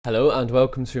Hello and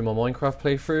welcome to my Minecraft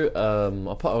playthrough.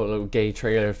 I put out a little gay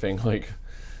trailer thing like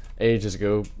ages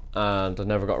ago and I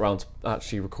never got around to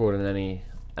actually recording any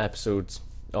episodes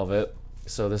of it.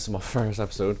 So this is my first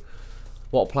episode.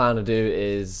 What I plan to do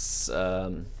is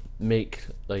make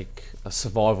like a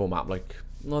survival map. Like,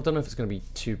 I don't know if it's going to be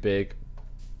too big.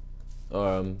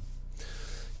 Yeah,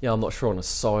 I'm not sure on the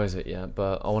size of it yet,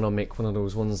 but I want to make one of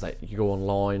those ones that you go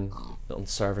online on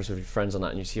servers with your friends on that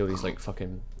and you see all these like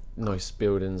fucking nice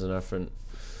buildings and everything.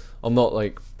 I'm not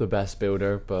like the best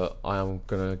builder, but I am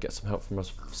gonna get some help from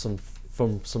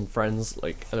some friends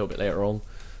like a little bit later on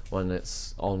when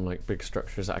it's on like big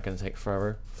structures that are gonna take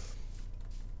forever.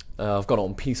 I've got it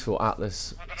on peaceful at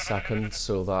this second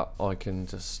so that I can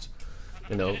just,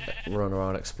 you know, run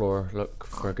around, explore, look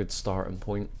for a good starting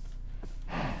point,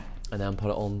 and then put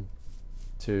it on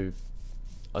to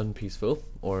unpeaceful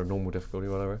or normal difficulty,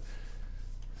 whatever.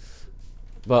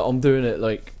 But I'm doing it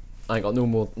like I ain't got no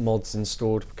more mods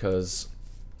installed because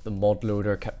the mod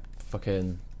loader kept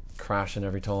fucking crashing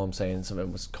every time, saying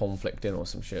something was conflicting or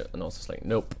some shit, and I was just like,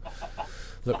 nope.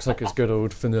 Looks like it's good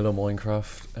old vanilla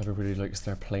Minecraft. Everybody likes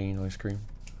their plain ice cream.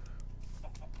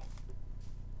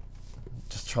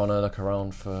 Just trying to look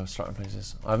around for starting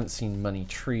places. I haven't seen many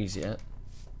trees yet.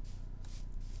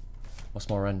 What's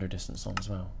my render distance on as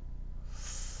well?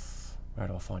 Where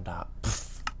do I find that?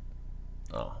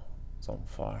 Oh, it's on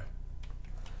fire.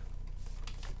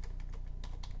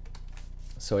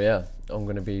 So yeah, I'm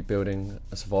going to be building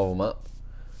a survival map,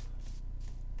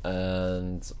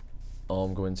 and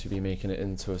I'm going to be making it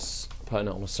into putting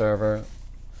it on a server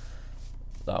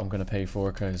that I'm going to pay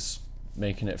for, because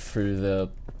making it through the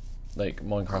like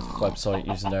Minecraft website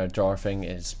using their jar thing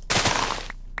is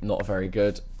not very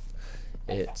good.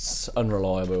 It's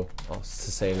unreliable, to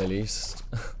say the least.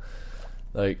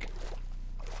 Like,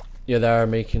 you're there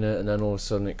making it and then all of a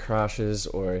sudden it crashes,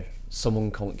 or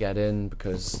someone can't get in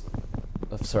because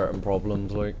of certain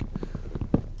problems. Like,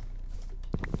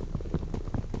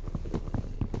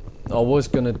 I was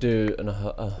gonna do a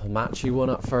Hamachi one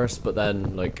at first, but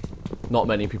then like not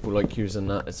many people like using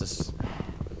that. It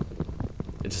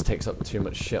just takes up too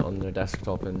much shit on their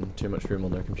desktop and too much room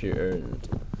on their computer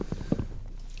and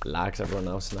lags everyone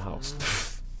else in the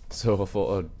house. So I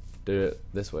thought I'd do it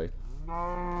this way.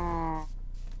 Now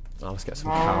let's get some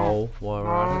cow while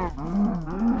we're at it.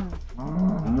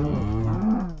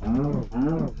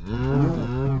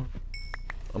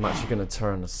 I'm actually going to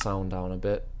turn the sound down a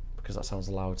bit because that sounds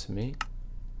loud to me.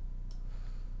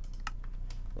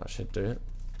 That should do it.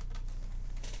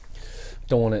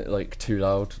 Don't want it like too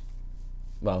loud.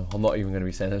 Well, I'm not even going to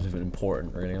be saying anything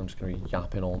important really. I'm just going to be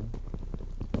yapping on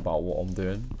about what I'm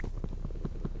doing.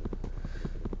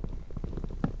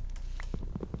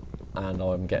 And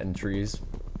I'm getting trees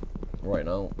right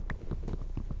now,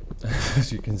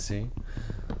 as you can see.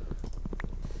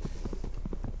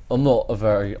 I'm not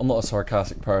a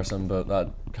sarcastic person, but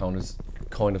that kind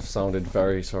of sounded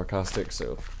very sarcastic,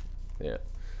 so yeah.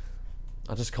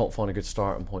 I just can't find a good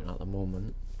starting point at the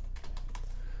moment.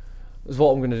 This is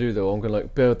what I'm gonna do though. I'm gonna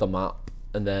like build the map,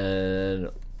 and then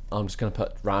I'm just gonna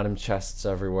put random chests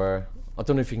everywhere. I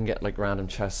don't know if you can get like random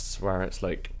chests where it's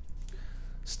like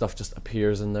stuff just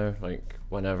appears in there like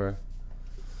whenever.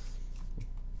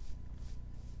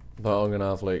 But I'm gonna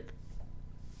have like,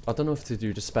 I don't know if to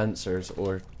do dispensers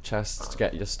or chests to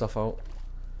get your stuff out,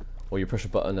 or you push a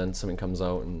button and something comes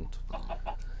out, and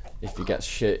if you get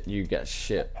shit, you get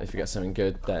shit. If you get something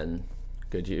good, then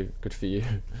good for you.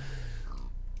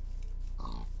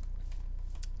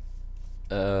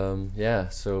 Yeah,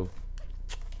 so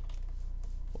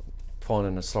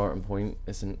finding a starting point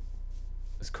isn't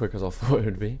as quick as I thought it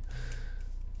would be.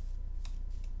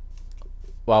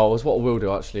 Well, what I will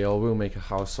do actually, I will make a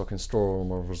house so I can store all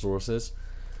my resources.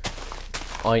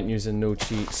 I ain't using no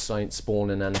cheats, I ain't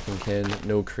spawning anything in,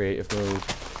 no creative mode,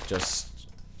 just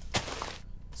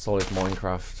solid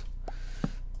Minecraft.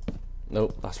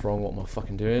 Nope, that's wrong, what am I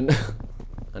fucking doing?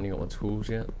 I ain't got my tools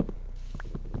yet.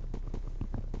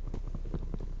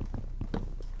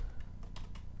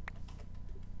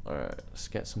 Alright, let's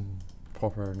get some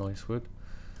proper nice wood.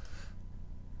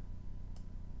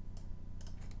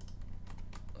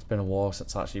 It's been a while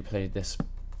since I actually played this,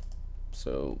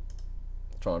 so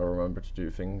trying to remember to do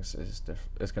things is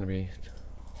going to be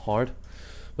hard.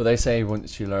 But they say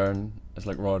once you learn, it's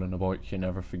like riding a bike, you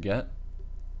never forget.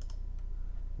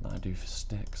 And I do for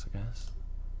sticks, I guess.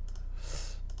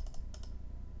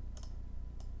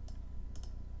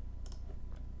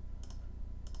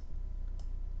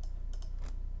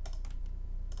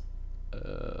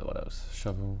 What else?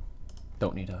 Shovel.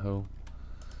 Don't need a hoe.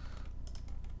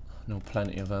 No,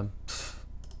 plenty of them.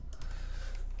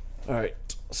 Alright,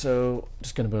 So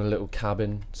just gonna build a little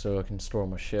cabin so I can store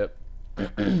my shit.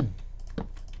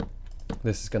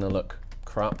 This is gonna look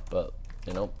crap, but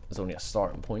you know, it's only a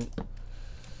starting point.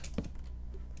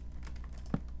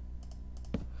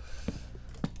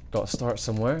 Got to start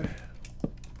somewhere,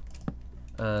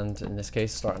 and in this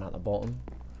case starting at the bottom,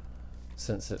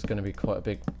 since it's going to be quite a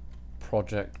big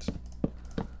project.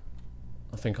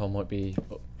 I think I might be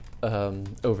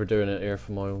overdoing it here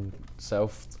for my own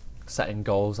self, setting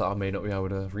goals that I may not be able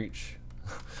to reach.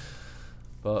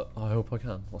 But I hope I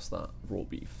can. What's that? Raw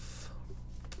beef.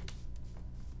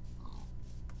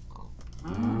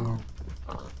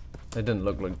 It didn't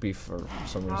look like beef for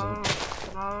some reason.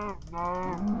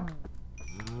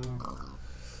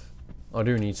 I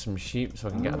do need some sheep so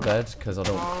I can get a bed, because I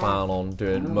don't plan on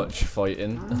doing much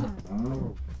fighting.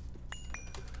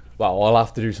 Well, I'll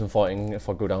have to do some fighting if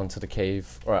I go down to the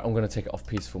cave. Alright, I'm going to take it off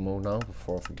peaceful mode now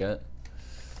before I forget.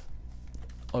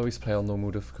 I always play on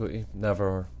normal difficulty,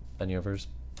 never any others.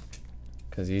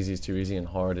 Because easy is too easy and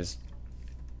hard is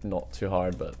not too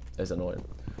hard, but is annoying.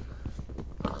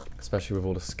 Especially with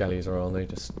all the skellies around, they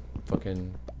just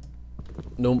fucking...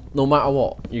 No matter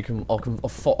what,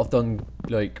 I've done,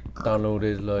 like,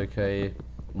 downloaded, like, a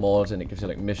mod, and it gives you,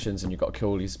 like, missions, and you've got to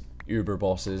kill these uber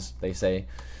bosses, they say,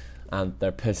 and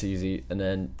they're piss easy, and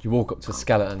then you walk up to a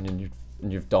skeleton, and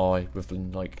you've died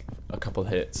within, like, a couple of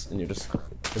hits, and it's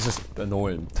just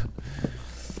annoying.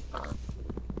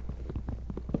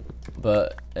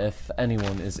 But if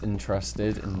anyone is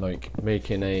interested in, like,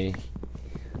 making a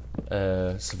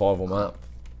survival map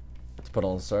to put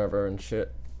on the server and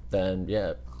shit, then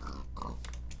yeah,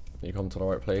 you come to the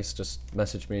right place. Just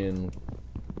message me and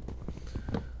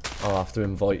I'll have to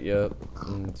invite you,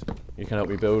 and you can help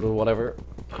me build or whatever.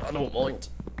 I don't mind.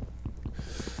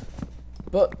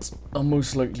 But I'm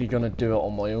most likely gonna do it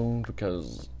on my own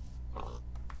because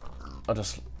I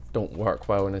just don't work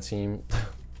well in a team.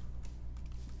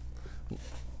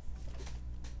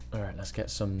 Alright, let's get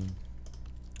some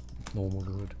normal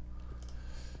wood.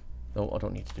 No, I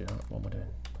don't need to do that. What am I doing?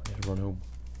 I need to run home.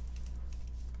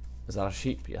 Is that a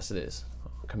sheep? Yes, it is.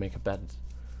 I can make a bed.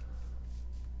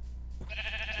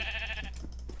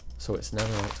 So it's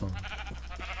never right time.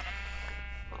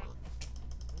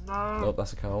 Nope,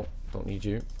 that's a cow. Don't need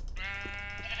you.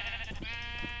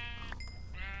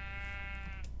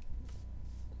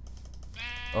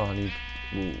 Oh, I need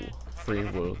 3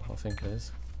 wool, I think it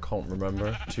is. Can't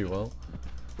remember too well.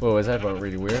 Whoa, his head went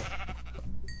really weird.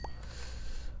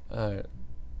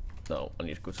 No, I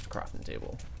need to go to the crafting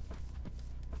table.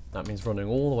 That means running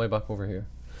all the way back over here.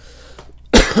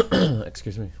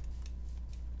 Excuse me.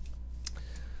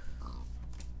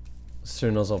 As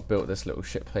soon as I've built this little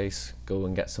shit place, go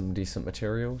and get some decent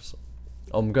materials.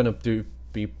 I'm gonna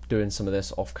be doing some of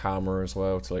this off camera as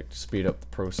well to, like, speed up the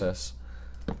process.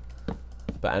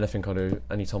 But anything I do,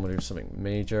 anytime I do something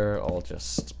major, I'll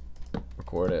just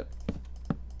record it.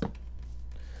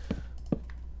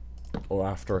 Or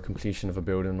after a completion of a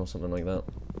building or something like that.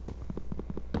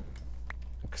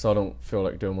 Because I don't feel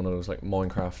like doing one of those, like,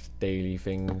 Minecraft daily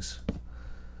things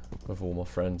with all my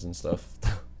friends and stuff.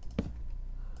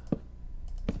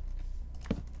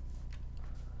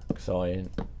 Because I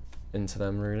ain't into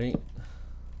them really.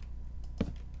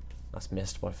 That's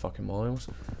missed by fucking miles.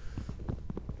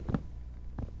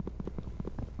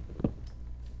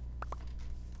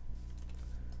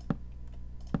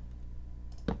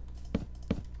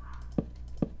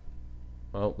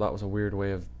 Well, that was a weird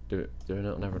way of doing it.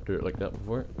 I'll never do it like that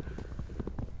before.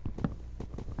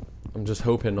 I'm just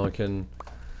hoping I can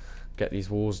get these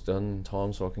walls done in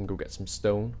time so I can go get some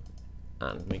stone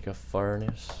and make a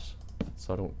furnace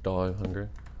so I don't die of hunger.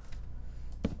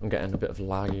 I'm getting a bit of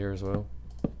lag here as well.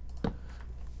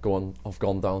 I've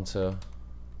gone down to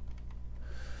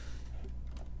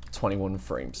 21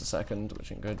 frames a second,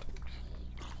 which ain't good.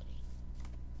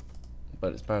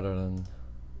 But it's better than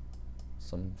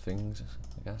some things,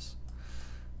 I guess.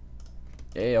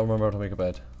 Yeah, I'll remember how to make a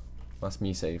bed. That's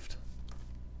me saved.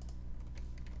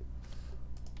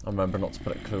 I remember not to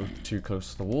put it too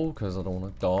close to the wall because I don't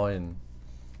want to die and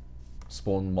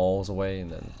spawn miles away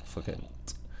and then fucking,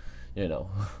 you know.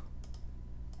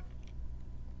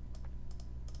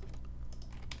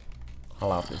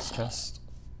 I'll have this chest.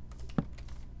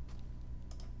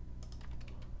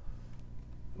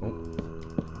 Oh.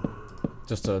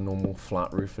 Just a normal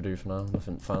flat roof I do for now,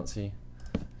 nothing fancy.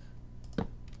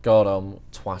 God, I'm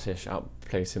twattish at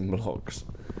placing blocks.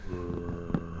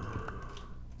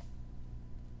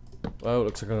 Well, it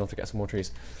looks like I'm gonna have to get some more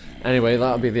trees. Anyway,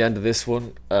 that'll be the end of this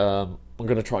one. I'm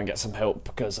gonna try and get some help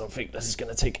because I think this is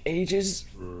gonna take ages.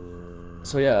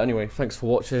 So yeah, anyway, thanks for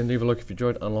watching. Leave a like if you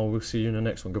enjoyed, and I will see you in the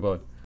next one. Goodbye.